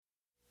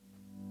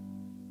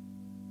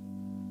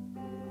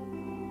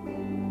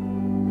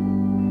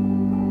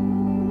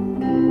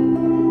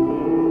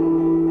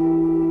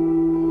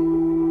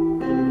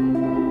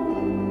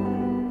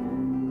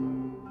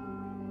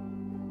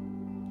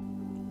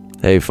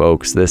Hey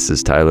folks, this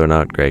is Tyler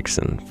Knott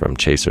Gregson from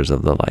Chasers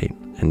of the Light,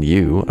 and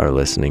you are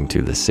listening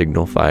to the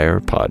Signal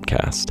Fire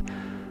Podcast,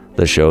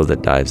 the show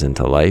that dives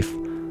into life,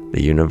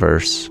 the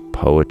universe,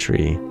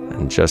 poetry,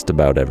 and just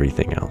about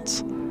everything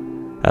else.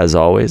 As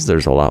always,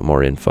 there's a lot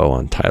more info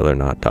on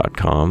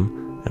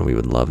tylerknott.com, and we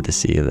would love to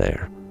see you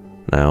there.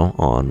 Now,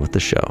 on with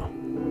the show.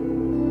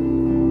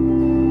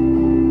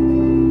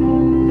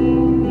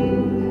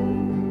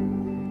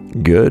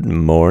 Good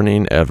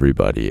morning,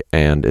 everybody,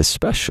 and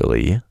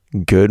especially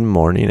good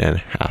morning and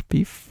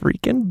happy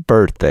freaking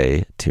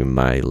birthday to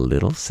my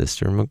little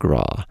sister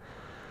McGraw.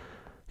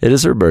 It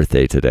is her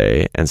birthday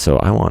today, and so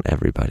I want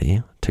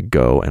everybody to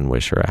go and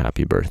wish her a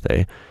happy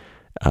birthday.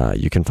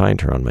 You can find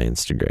her on my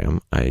Instagram.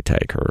 I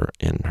tag her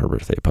in her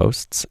birthday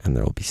posts, and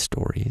there will be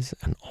stories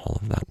and all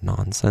of that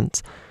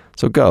nonsense.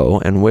 So go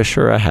and wish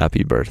her a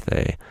happy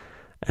birthday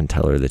and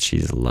tell her that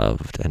she's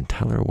loved and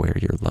tell her where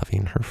you're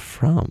loving her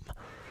from.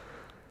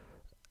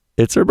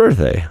 It's her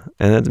birthday,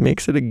 and that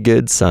makes it a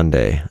good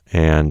Sunday.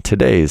 And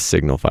today's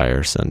Signal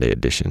Fire Sunday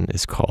edition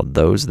is called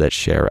Those That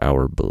Share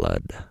Our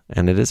Blood.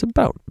 And it is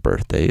about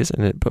birthdays,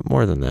 but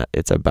more than that,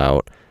 it's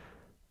about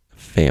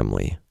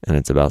family, and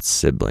it's about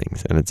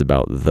siblings, and it's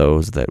about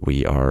those that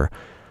we are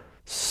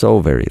so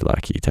very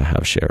lucky to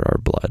have share our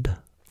blood.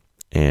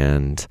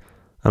 And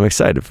I'm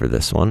excited for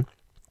this one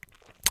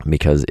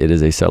because it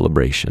is a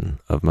celebration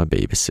of my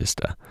baby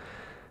sister,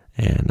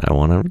 and I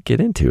want to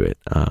get into it.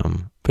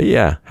 But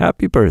yeah,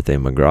 happy birthday,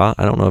 McGraw.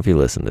 I don't know if you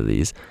listen to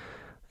these,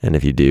 and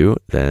if you do,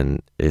 then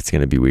it's going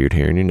to be weird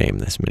hearing your name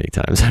this many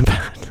times, I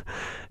bet.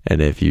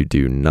 And if you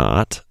do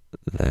not,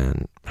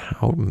 then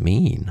how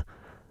mean.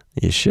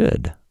 You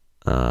should.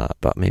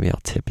 But maybe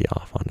I'll tip you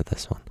off onto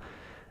this one.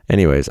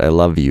 Anyways, I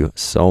love you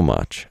so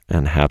much,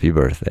 and happy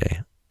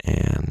birthday.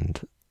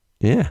 And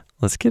yeah,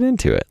 let's get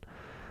into it.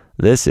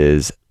 This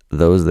is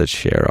Those That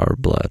Share Our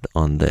Blood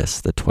on this,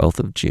 the 12th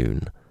of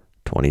June,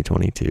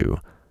 2022,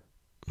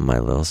 my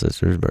little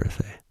sister's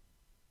birthday.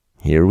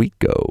 Here we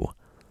go.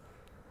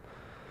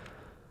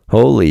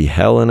 Holy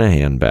hell in a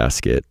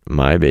handbasket.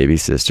 My baby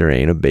sister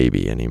ain't a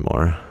baby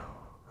anymore.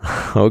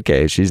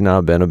 Okay, she's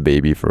not been a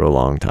baby for a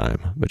long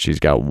time, but she's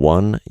got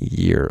 1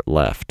 year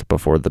left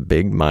before the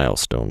big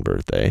milestone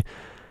birthday,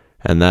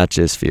 and that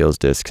just feels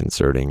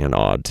disconcerting and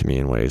odd to me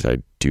in ways I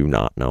do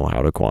not know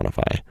how to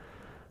quantify.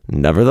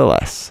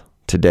 Nevertheless,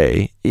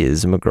 today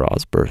is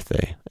McGraw's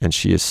birthday, and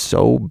she is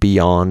so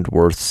beyond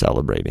worth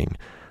celebrating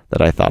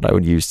that I thought I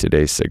would use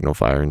today's Signal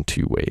Fire in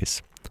two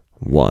ways.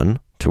 One,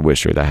 to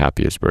wish her the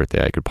happiest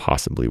birthday I could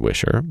possibly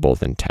wish her,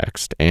 both in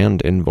text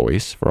and in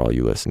voice for all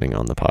you listening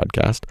on the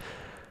podcast,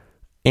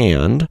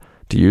 and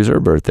to use her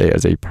birthday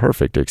as a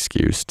perfect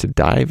excuse to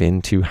dive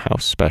into how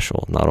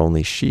special not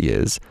only she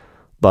is,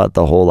 but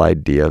the whole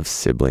idea of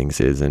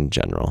siblings is in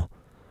general.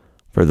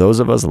 For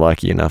those of us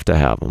lucky enough to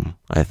have them,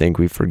 I think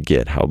we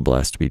forget how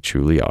blessed we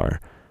truly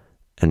are.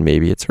 And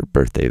maybe it's her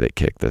birthday that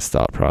kicked this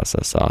thought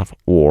process off,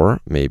 or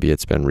maybe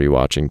it's been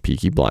rewatching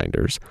Peaky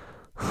Blinders.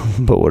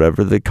 But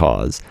whatever the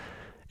cause,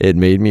 it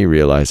made me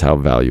realize how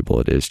valuable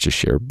it is to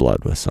share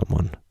blood with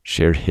someone,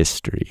 share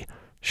history,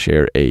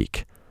 share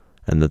ache,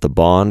 and that the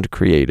bond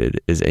created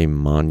is a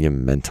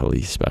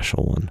monumentally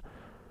special one.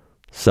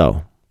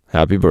 So,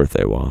 happy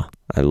birthday, Wah.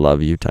 I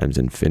love you times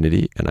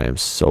infinity, and I am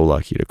so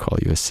lucky to call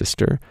you a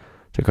sister,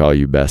 to call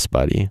you best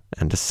buddy,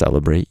 and to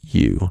celebrate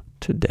you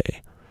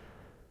today.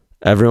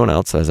 Everyone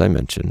else, as I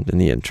mentioned in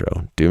the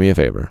intro, do me a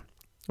favor.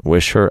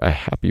 Wish her a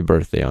happy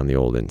birthday on the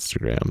old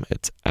Instagram.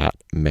 It's at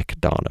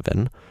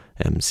McDonovan,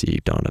 MC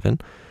Donovan,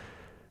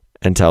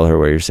 and tell her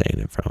where you're saying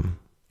it from.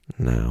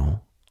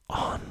 Now,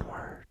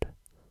 onward.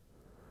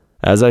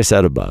 As I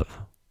said above,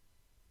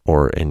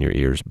 or in your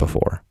ears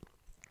before,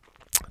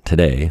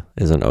 today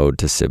is an ode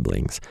to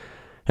siblings,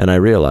 and I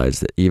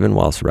realized that even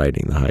whilst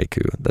writing the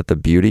haiku, that the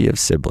beauty of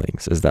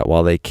siblings is that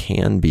while they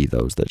can be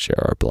those that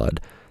share our blood,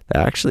 they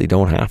actually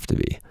don't have to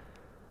be.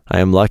 I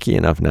am lucky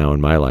enough now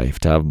in my life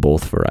to have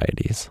both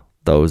varieties,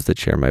 those that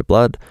share my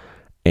blood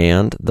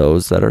and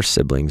those that are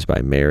siblings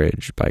by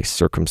marriage, by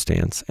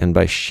circumstance, and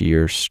by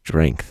sheer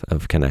strength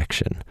of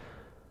connection.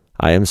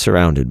 I am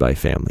surrounded by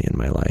family in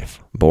my life,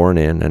 born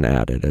in and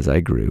added as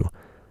I grew,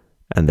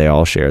 and they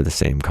all share the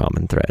same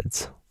common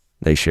threads.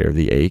 They share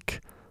the ache,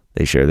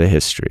 they share the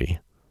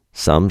history,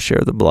 some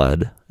share the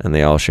blood, and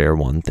they all share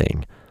one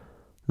thing.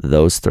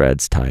 Those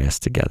threads tie us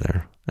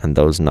together, and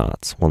those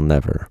knots will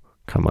never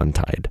come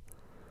untied.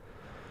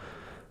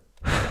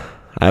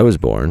 I was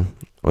born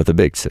with a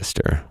big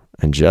sister,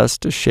 and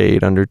just a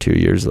shade under 2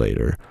 years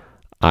later,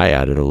 I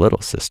added a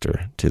little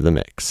sister to the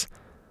mix.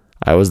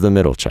 I was the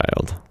middle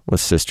child, with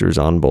sisters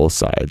on both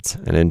sides,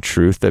 and in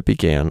truth that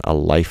began a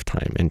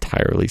lifetime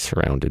entirely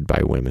surrounded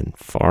by women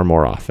far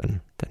more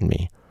often than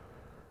me.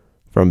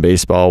 From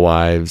baseball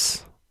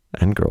wives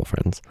and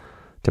girlfriends,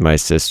 to my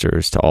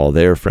sisters, to all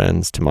their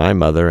friends, to my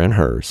mother and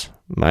hers,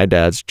 my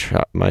dad's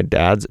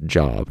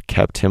job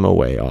kept him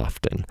away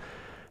often.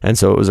 And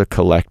so it was a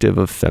collective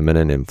of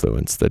feminine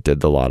influence that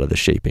did a lot of the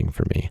shaping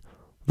for me,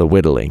 the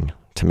whittling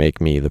to make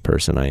me the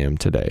person I am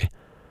today.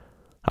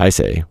 I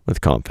say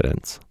with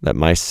confidence that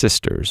my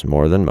sisters,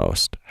 more than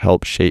most,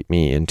 helped shape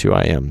me into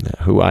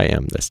who I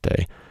am this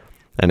day.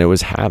 And it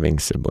was having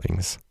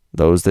siblings,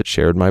 those that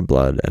shared my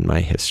blood and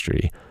my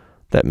history,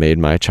 that made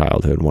my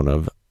childhood one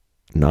of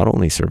not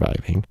only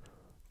surviving,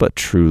 but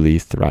truly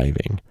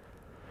thriving.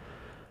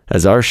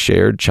 As our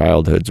shared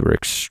childhoods were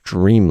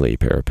extremely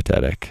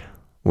peripatetic,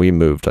 we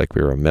moved like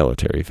we were a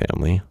military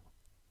family.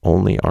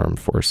 Only armed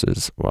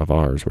forces of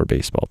ours were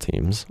baseball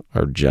teams.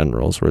 Our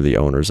generals were the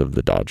owners of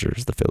the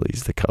Dodgers, the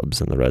Phillies, the Cubs,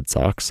 and the Red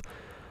Sox.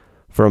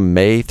 From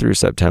May through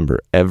September,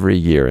 every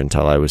year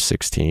until I was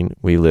 16,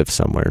 we lived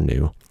somewhere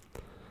new.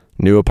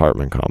 New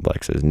apartment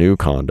complexes, new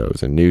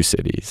condos in new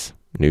cities,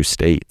 new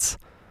states.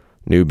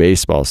 New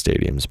baseball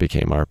stadiums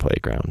became our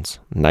playgrounds.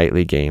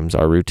 Nightly games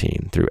our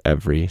routine through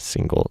every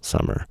single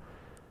summer.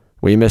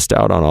 We missed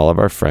out on all of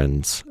our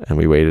friends, and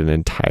we waited an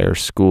entire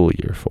school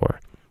year for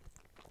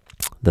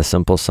the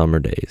simple summer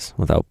days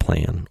without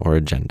plan or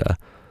agenda,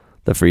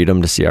 the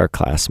freedom to see our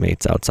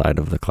classmates outside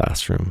of the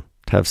classroom,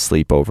 to have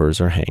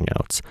sleepovers or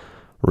hangouts,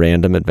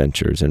 random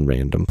adventures in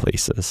random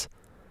places.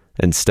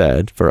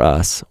 Instead, for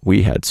us,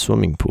 we had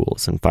swimming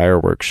pools and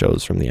fireworks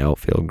shows from the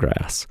outfield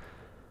grass.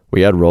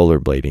 We had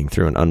rollerblading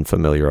through an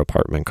unfamiliar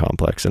apartment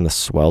complex in the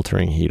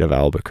sweltering heat of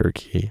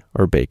Albuquerque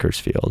or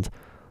Bakersfield,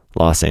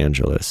 Los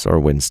Angeles or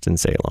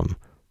Winston-Salem,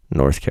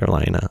 North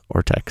Carolina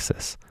or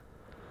Texas.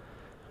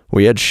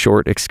 We had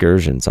short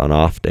excursions on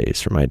off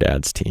days for my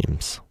dad's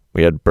teams.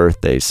 We had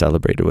birthdays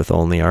celebrated with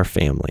only our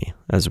family,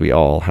 as we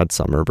all had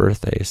summer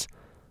birthdays.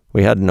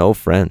 We had no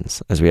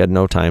friends, as we had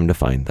no time to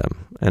find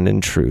them, and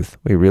in truth,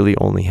 we really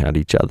only had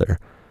each other.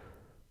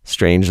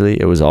 Strangely,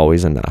 it was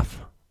always enough,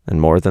 and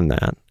more than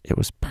that, it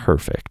was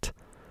perfect.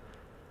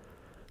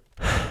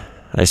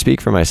 I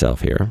speak for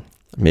myself here.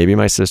 Maybe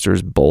my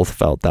sisters both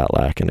felt that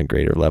lack in a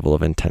greater level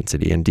of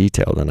intensity and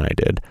detail than I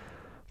did,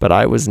 but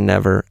I was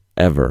never,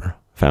 ever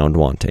found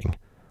wanting.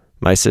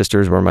 My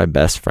sisters were my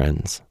best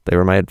friends. They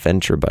were my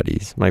adventure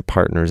buddies, my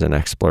partners in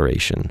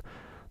exploration.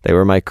 They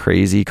were my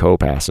crazy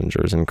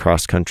co-passengers in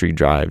cross-country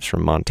drives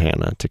from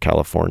Montana to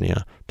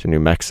California, to New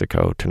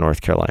Mexico, to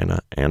North Carolina,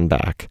 and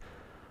back,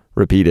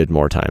 repeated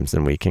more times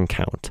than we can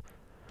count.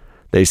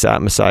 They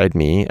sat beside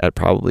me at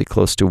probably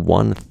close to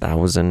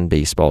 1,000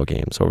 baseball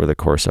games over the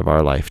course of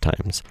our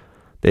lifetimes.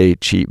 They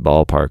ate cheap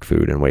ballpark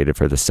food and waited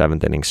for the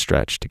 7th inning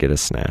stretch to get a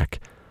snack.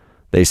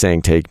 They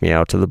sang "Take Me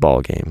Out to the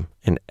Ball Game"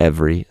 in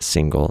every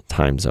single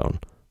time zone,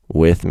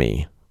 with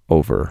me,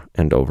 over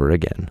and over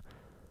again.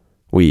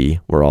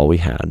 We were all we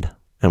had,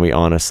 and we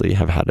honestly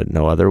have had it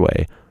no other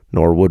way,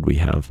 nor would we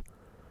have.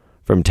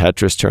 From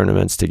Tetris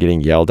tournaments to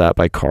getting yelled at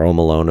by Karl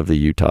Malone of the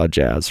Utah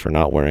Jazz for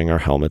not wearing our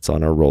helmets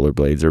on our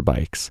rollerblades or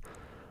bikes.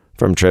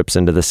 From trips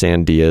into the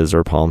Sandias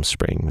or Palm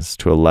Springs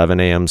to 11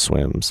 a.m.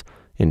 swims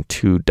in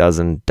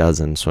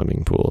 24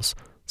 swimming pools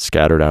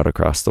scattered out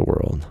across the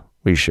world,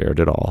 we shared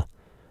it all.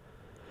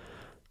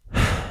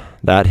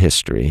 That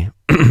history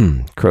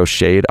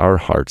crocheted our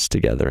hearts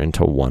together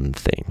into one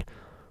thing,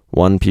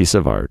 one piece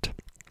of art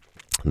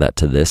that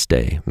to this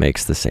day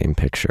makes the same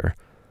picture.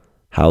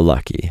 How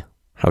lucky,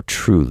 how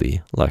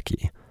truly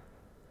lucky.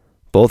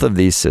 Both of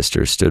these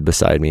sisters stood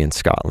beside me in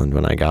Scotland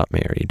when I got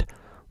married.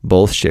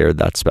 Both shared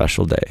that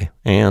special day,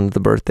 and the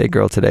birthday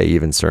girl today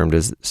even served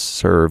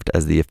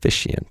as the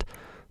officiant,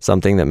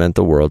 something that meant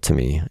the world to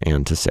me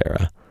and to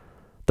Sarah.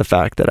 The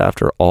fact that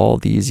after all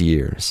these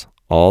years,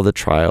 all the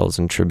trials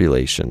and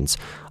tribulations,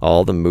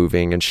 all the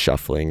moving and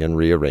shuffling and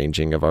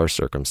rearranging of our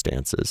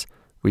circumstances,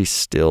 we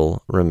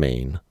still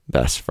remain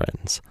best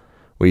friends.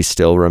 We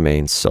still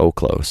remain so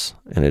close,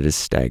 and it is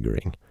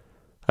staggering.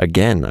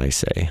 Again, I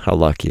say how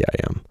lucky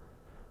I am.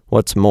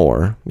 What's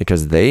more,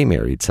 because they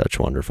married such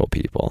wonderful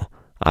people,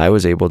 I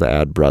was able to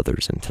add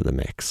brothers into the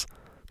mix.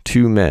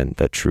 2 men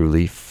that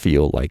truly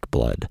feel like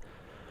blood,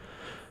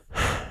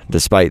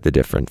 despite the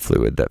different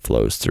fluid that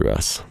flows through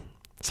us.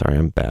 Sorry,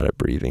 I'm bad at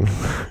breathing.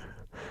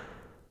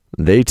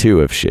 They too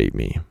have shaped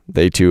me.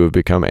 They too have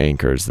become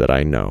anchors that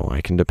I know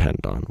I can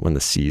depend on when the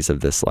seas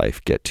of this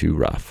life get too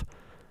rough.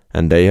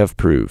 And they have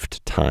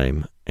proved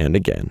time and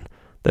again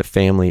that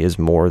family is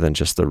more than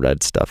just the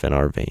red stuff in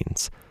our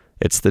veins.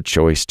 It's the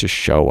choice to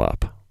show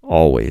up,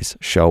 always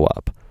show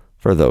up,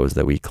 for those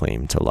that we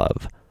claim to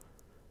love.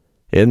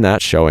 In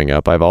that showing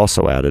up, I've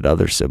also added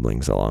other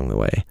siblings along the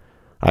way.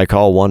 I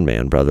call one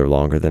man brother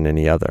longer than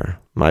any other,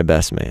 my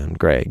best man,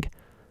 Greg.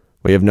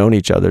 We have known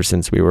each other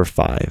since we were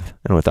 5,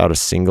 and without a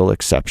single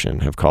exception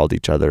have called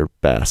each other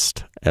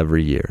best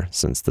every year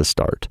since the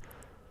start.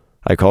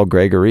 I call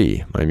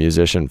Gregory, my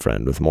musician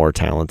friend with more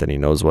talent than he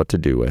knows what to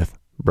do with,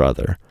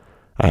 brother.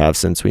 I have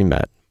since we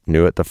met,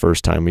 knew it the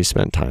first time we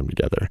spent time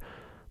together,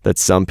 that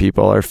some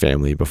people are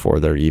family before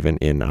they're even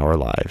in our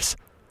lives.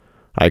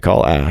 I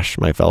call Ash,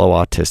 my fellow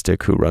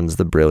autistic who runs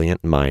the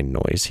brilliant Mind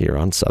Noise here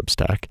on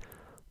Substack,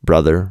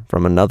 brother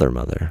from another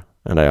mother,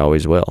 and I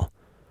always will.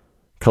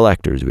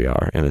 Collectors we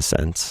are, in a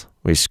sense.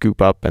 We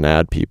scoop up and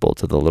add people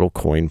to the little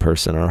coin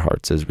purse in our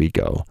hearts as we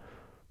go.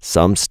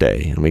 Some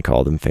stay, and we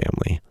call them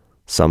family.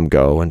 Some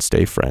go and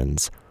stay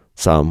friends.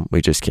 Some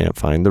we just can't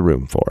find the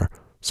room for,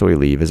 so we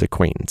leave as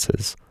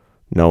acquaintances.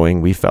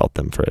 knowing we felt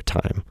them for a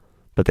time,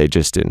 but they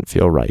just didn't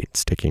feel right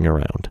sticking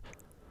around.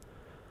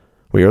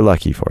 We are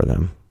lucky for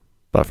them,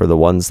 but for the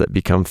ones that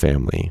become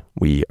family,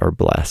 we are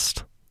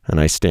blessed, and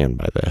I stand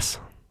by this.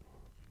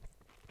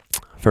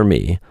 For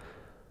me,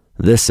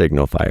 this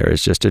signal fire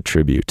is just a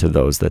tribute to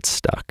those that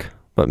stuck,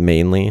 but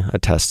mainly a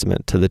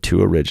testament to the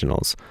two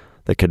originals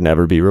that could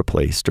never be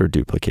replaced or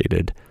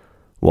duplicated,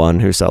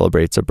 one who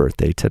celebrates a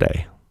birthday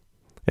today.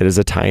 It is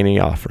a tiny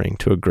offering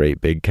to a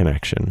great big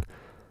connection,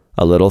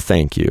 a little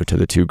thank you to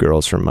the two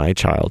girls from my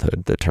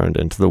childhood that turned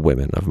into the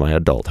women of my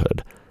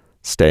adulthood,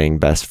 staying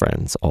best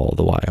friends all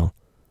the while.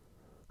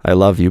 I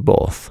love you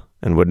both,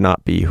 and would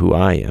not be who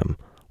I am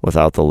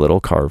without the little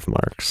carve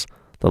marks,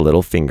 the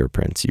little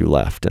fingerprints you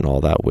left in all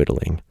that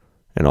whittling,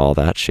 and all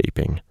that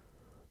shaping.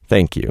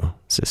 Thank you,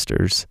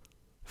 sisters,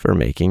 for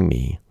making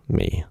me,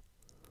 me.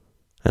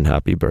 And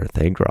happy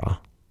birthday, Gra.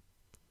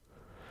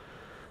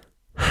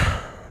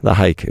 The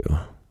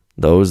haiku.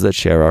 Those that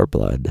share our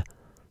blood,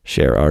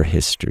 share our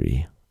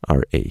history,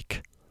 our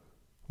ache.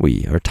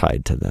 We are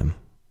tied to them.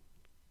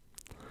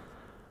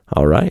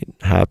 All right,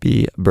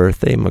 happy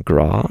birthday,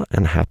 McGraw,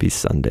 and happy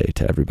Sunday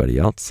to everybody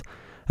else.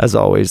 As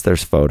always,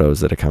 there's photos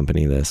that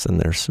accompany this, and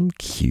there's some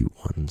cute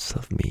ones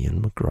of me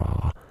and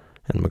McGraw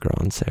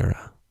and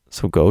Sarah.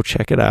 So go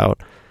check it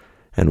out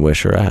and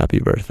wish her a happy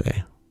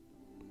birthday.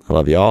 I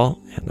love you all,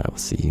 and I will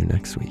see you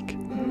next week.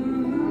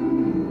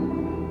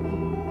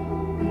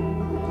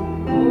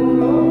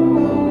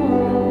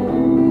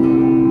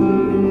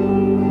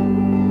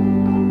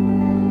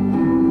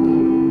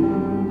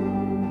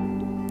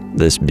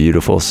 This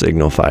beautiful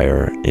Signal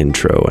Fire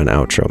intro and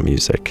outro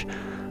music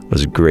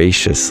was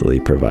graciously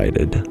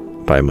provided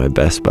by my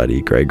best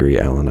buddy, Gregory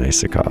Alan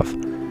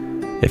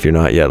Isakov. If you're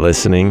not yet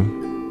listening,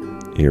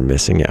 you're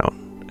missing out.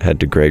 Head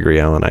to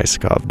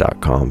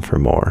GregoryAlanIsakov.com for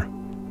more.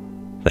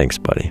 Thanks,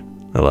 buddy.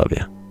 I love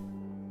you.